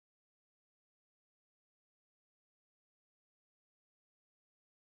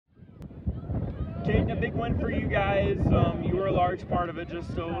big win for you guys. You were a large part of it. Just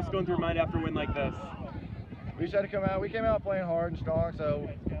what's going through your mind after a win like this? We just had to come out. We came out playing hard and strong, so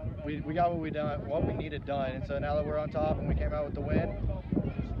we got what we needed done. And so now that we're on top and we came out with the win,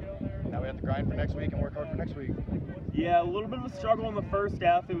 now we have to grind for next week and work hard for next week. Yeah, a little bit of a struggle in the first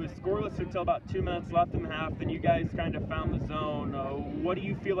half. It was scoreless until about 2 minutes left in the half. Then you guys kind of found the zone. What do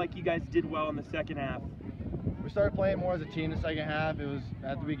you feel like you guys did well in the second half? We started playing more as a team in the second half. It was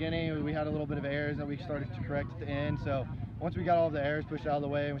at the beginning we had a little bit of errors that we started to correct at the end. So once we got all the errors pushed out of the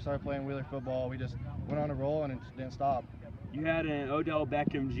way and we started playing wheeler football, we just went on a roll and it didn't stop. You had an Odell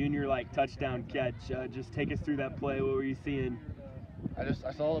Beckham Jr. touchdown catch. Just take us through that play. What were you seeing?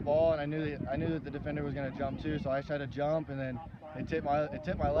 I saw the ball and I knew that the defender was going to jump too. So I tried to jump and then it tipped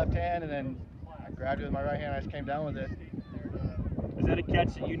my left hand and then I grabbed it with my right hand. I just came down with it. Is that a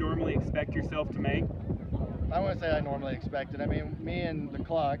catch that you normally expect yourself to make? I wouldn't say I normally expect it. I mean, me and the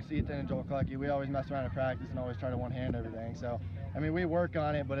Clucks, Ethan and Joel Clucky, we always mess around in practice and always try to one-hand everything. So, I mean, we work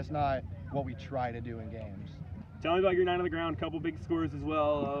on it, but it's not what we try to do in games. Tell me about your night on the ground. Couple big scores as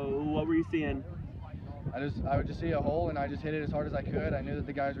well. What were you seeing? I would just see a hole and I just hit it as hard as I could. I knew that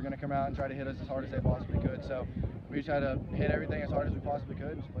the guys were going to come out and try to hit us as hard as they possibly could. So we tried to hit everything as hard as we possibly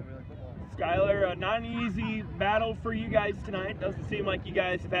could and just play really football. Skylar, not an easy battle for you guys tonight. Doesn't seem like you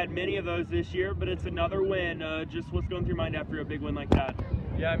guys have had many of those this year, but it's another win. Just what's going through your mind after a big win like that?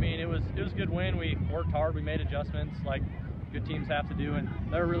 Yeah, I mean, it was a good win. We worked hard. We made adjustments like good teams have to do, and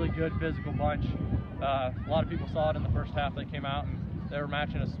they're a really good physical bunch. A lot of people saw it in the first half. They came out and they were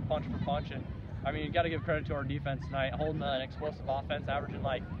matching us punch for punch. And I mean, you got to give credit to our defense tonight. Holding an explosive offense, averaging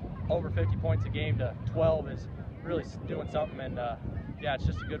like over 50 points a game to 12 is really doing something. And yeah, it's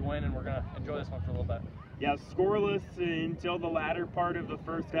just a good win, and we're gonna enjoy this one for a little bit. Yeah, scoreless until the latter part of the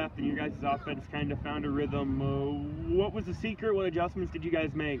first half, and your guys' offense kind of found a rhythm. What was the secret? What adjustments did you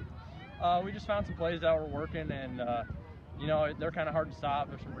guys make? We just found some plays that were working, and you know, they're kind of hard to stop.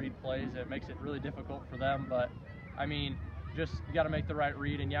 There's some read plays that makes it really difficult for them, but I mean, just you got to make the right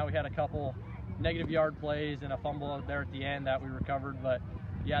read. And yeah, we had a couple negative yard plays and a fumble out there at the end that we recovered, but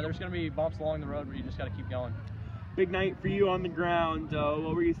yeah, there's going to be bumps along the road where you just got to keep going. Big night for you on the ground.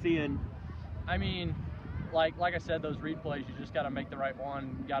 What were you seeing? I mean, like I said, those read plays, you just got to make the right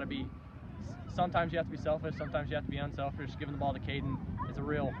one. You got to be. Sometimes you have to be selfish. Sometimes you have to be unselfish. Giving the ball to Caden is a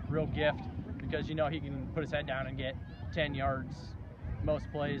real gift because you know he can put his head down and get 10 yards most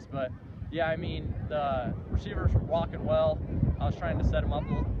plays. But yeah, I mean the receivers were walking well. I was trying to set them up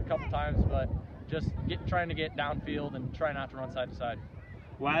a couple times, but just trying to get downfield and try not to run side to side.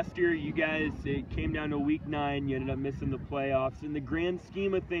 Last year, you guys, it came down to week 9. You ended up missing the playoffs. In the grand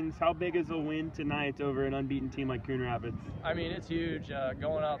scheme of things, how big is a win tonight over an unbeaten team like Coon Rapids? I mean, it's huge.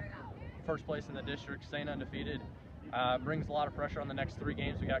 Going up first place in the district, staying undefeated, brings a lot of pressure on the next 3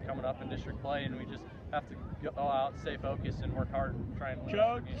 games we got coming up in district play, and we just have to go out, stay focused, and work hard and try and win.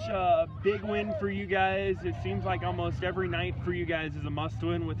 Coach, big win for you guys. It seems like almost every night for you guys is a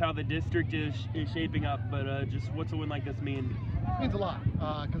must-win with how the district is shaping up. But just what's a win like this mean? It means a lot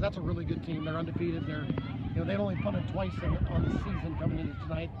because that's a really good team. They're undefeated. They've only punted twice on the season coming into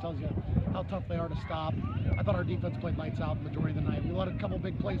tonight. It tells you how tough they are to stop. I thought our defense played lights out the majority of the night. We let a couple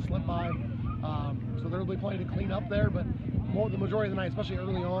big plays slip by, so there'll be plenty to clean up there. But the majority of the night, especially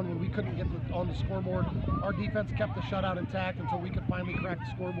early on when we couldn't get on the scoreboard, our defense kept the shutout intact until we could finally crack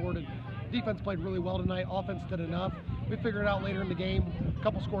the scoreboard. And defense played really well tonight. Offense did enough. We figured it out later in the game. A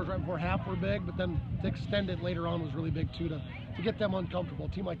couple scores right before half were big, but then to extend it later on was really big too, to get them uncomfortable. A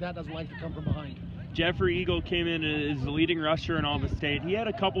team like that doesn't like to come from behind. Jeffrey Eagle came in as the leading rusher in all the state. He had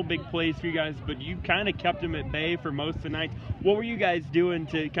a couple big plays for you guys, but you kind of kept him at bay for most of the night. What were you guys doing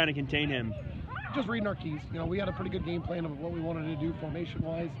to kind of contain him? Just reading our keys. We had a pretty good game plan of what we wanted to do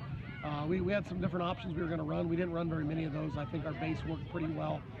formation-wise. We had some different options we were going to run. We didn't run very many of those. I think our base worked pretty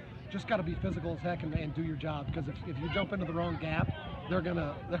well. Just got to be physical as heck and do your job, because if you jump into the wrong gap, they're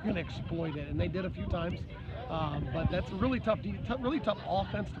gonna exploit it, and they did a few times. But that's a really tough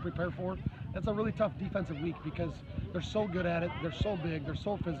offense to prepare for. That's a really tough defensive week because they're so good at it. They're so big. They're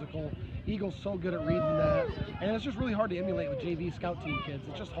so physical. Eagles so good at reading that, and it's just really hard to emulate with JV scout team kids.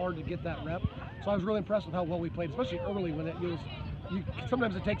 It's just hard to get that rep. So I was really impressed with how well we played, especially early when it was.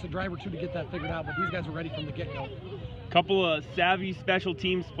 Sometimes it takes a drive or two to get that figured out, but these guys were ready from the get-go. Couple of savvy special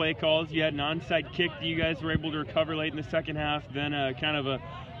teams play calls. You had an onside kick that you guys were able to recover late in the second half, then kind of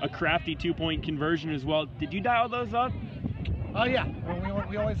a crafty 2-point conversion as well. Did you dial those up? Yeah.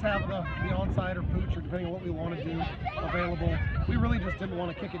 We always have the onside or pooch, or depending on what we want to do, available. We really just didn't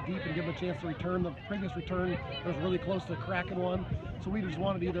want to kick it deep and give them a chance to return. The previous return was really close to cracking one, so we just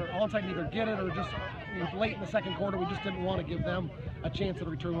wanted either onside, either get it, or just late in the second quarter, we just didn't want to give them a chance at a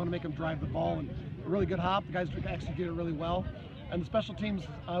return. We want to make them drive the ball, and really good hop. The guys executed really well. And the special teams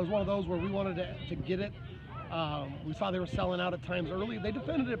was one of those where we wanted to get it. We saw they were selling out at times early. They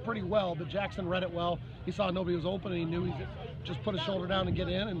defended it pretty well, but Jackson read it well. He saw nobody was open, and he knew he just put his shoulder down and get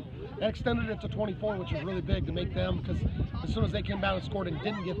in, and that extended it to 24, which was really big to make them, because as soon as they came down and scored and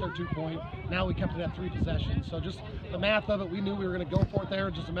didn't get their 2-point, now we kept it at 3 possessions. So just the math of it, we knew we were going to go for it there.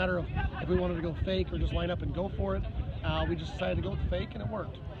 Just a matter of if we wanted to go fake or just line up and go for it. We just decided to go with the fake, and it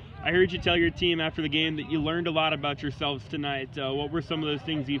worked. I heard you tell your team after the game that you learned a lot about yourselves tonight. What were some of those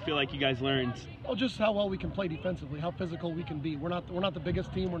things you feel like you guys learned? Well, just how well we can play defensively, how physical we can be. We're not the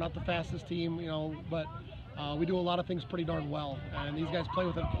biggest team, we're not the fastest team, you know, but we do a lot of things pretty darn well. And these guys play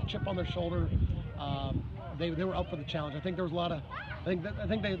with a chip on their shoulder. They were up for the challenge. I think there was a lot of. I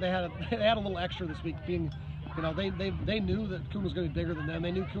think they had a little extra this week, being. You know, they knew that Coon was going to be bigger than them.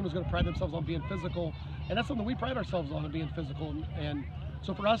 They knew Coon was going to pride themselves on being physical, and that's something we pride ourselves on, being physical. And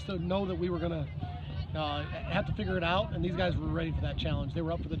so for us to know that we were going to have to figure it out, and these guys were ready for that challenge. They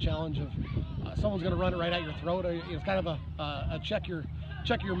were up for the challenge of someone's going to run it right at your throat. It's kind of a check your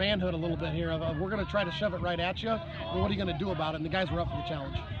manhood a little bit here. Of we're going to try to shove it right at you. Well, what are you going to do about it? And the guys were up for the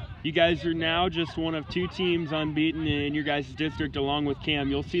challenge. You guys are now just one of 2 teams unbeaten in your guys' district along with Cam.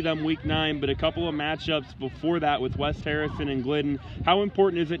 You'll see them week 9, but a couple of matchups before that with West Harrison and Glidden. How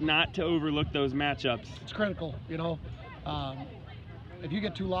important is it not to overlook those matchups? It's critical, you know. If you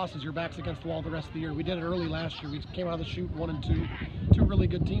get 2 losses, your back's against the wall the rest of the year. We did it early last year. We came out of the chute 1-2, 2 really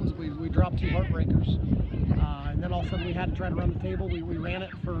good teams. We dropped 2 heartbreakers. And then all of a sudden we had to try to run the table. We ran it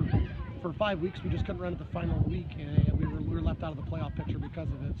for 5 weeks. We just couldn't run it the final week, and we were left out of the playoff picture because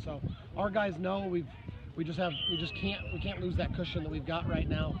of it. So our guys know we can't lose that cushion that we've got right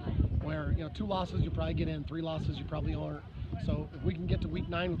now, where, you know, 2 losses you probably get in, 3 losses you probably aren't. So if we can get to week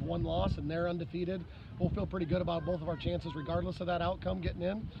 9 with 1 loss and they're undefeated, we'll feel pretty good about both of our chances regardless of that outcome getting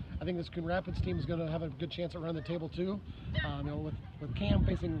in. I think this Coon Rapids team is going to have a good chance at running the table too. You know, with Cam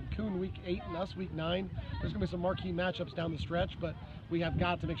facing Coon week 8 and us week 9, there's going to be some marquee matchups down the stretch, but we have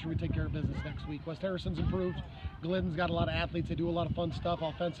got to make sure we take care of business next week. West Harrison's improved. Glidden's got a lot of athletes. They do a lot of fun stuff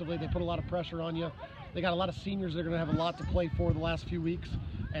offensively. They put a lot of pressure on you. They got a lot of seniors that are going to have a lot to play for the last few weeks,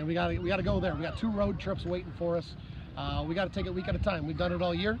 and we got to go there. We got 2 road trips waiting for us. We got to take it week at a time. We've done it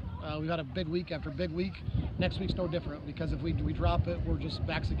all year. We've had a big week after big week. Next week's no different, because if we drop it, we're just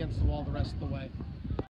backs against the wall the rest of the way.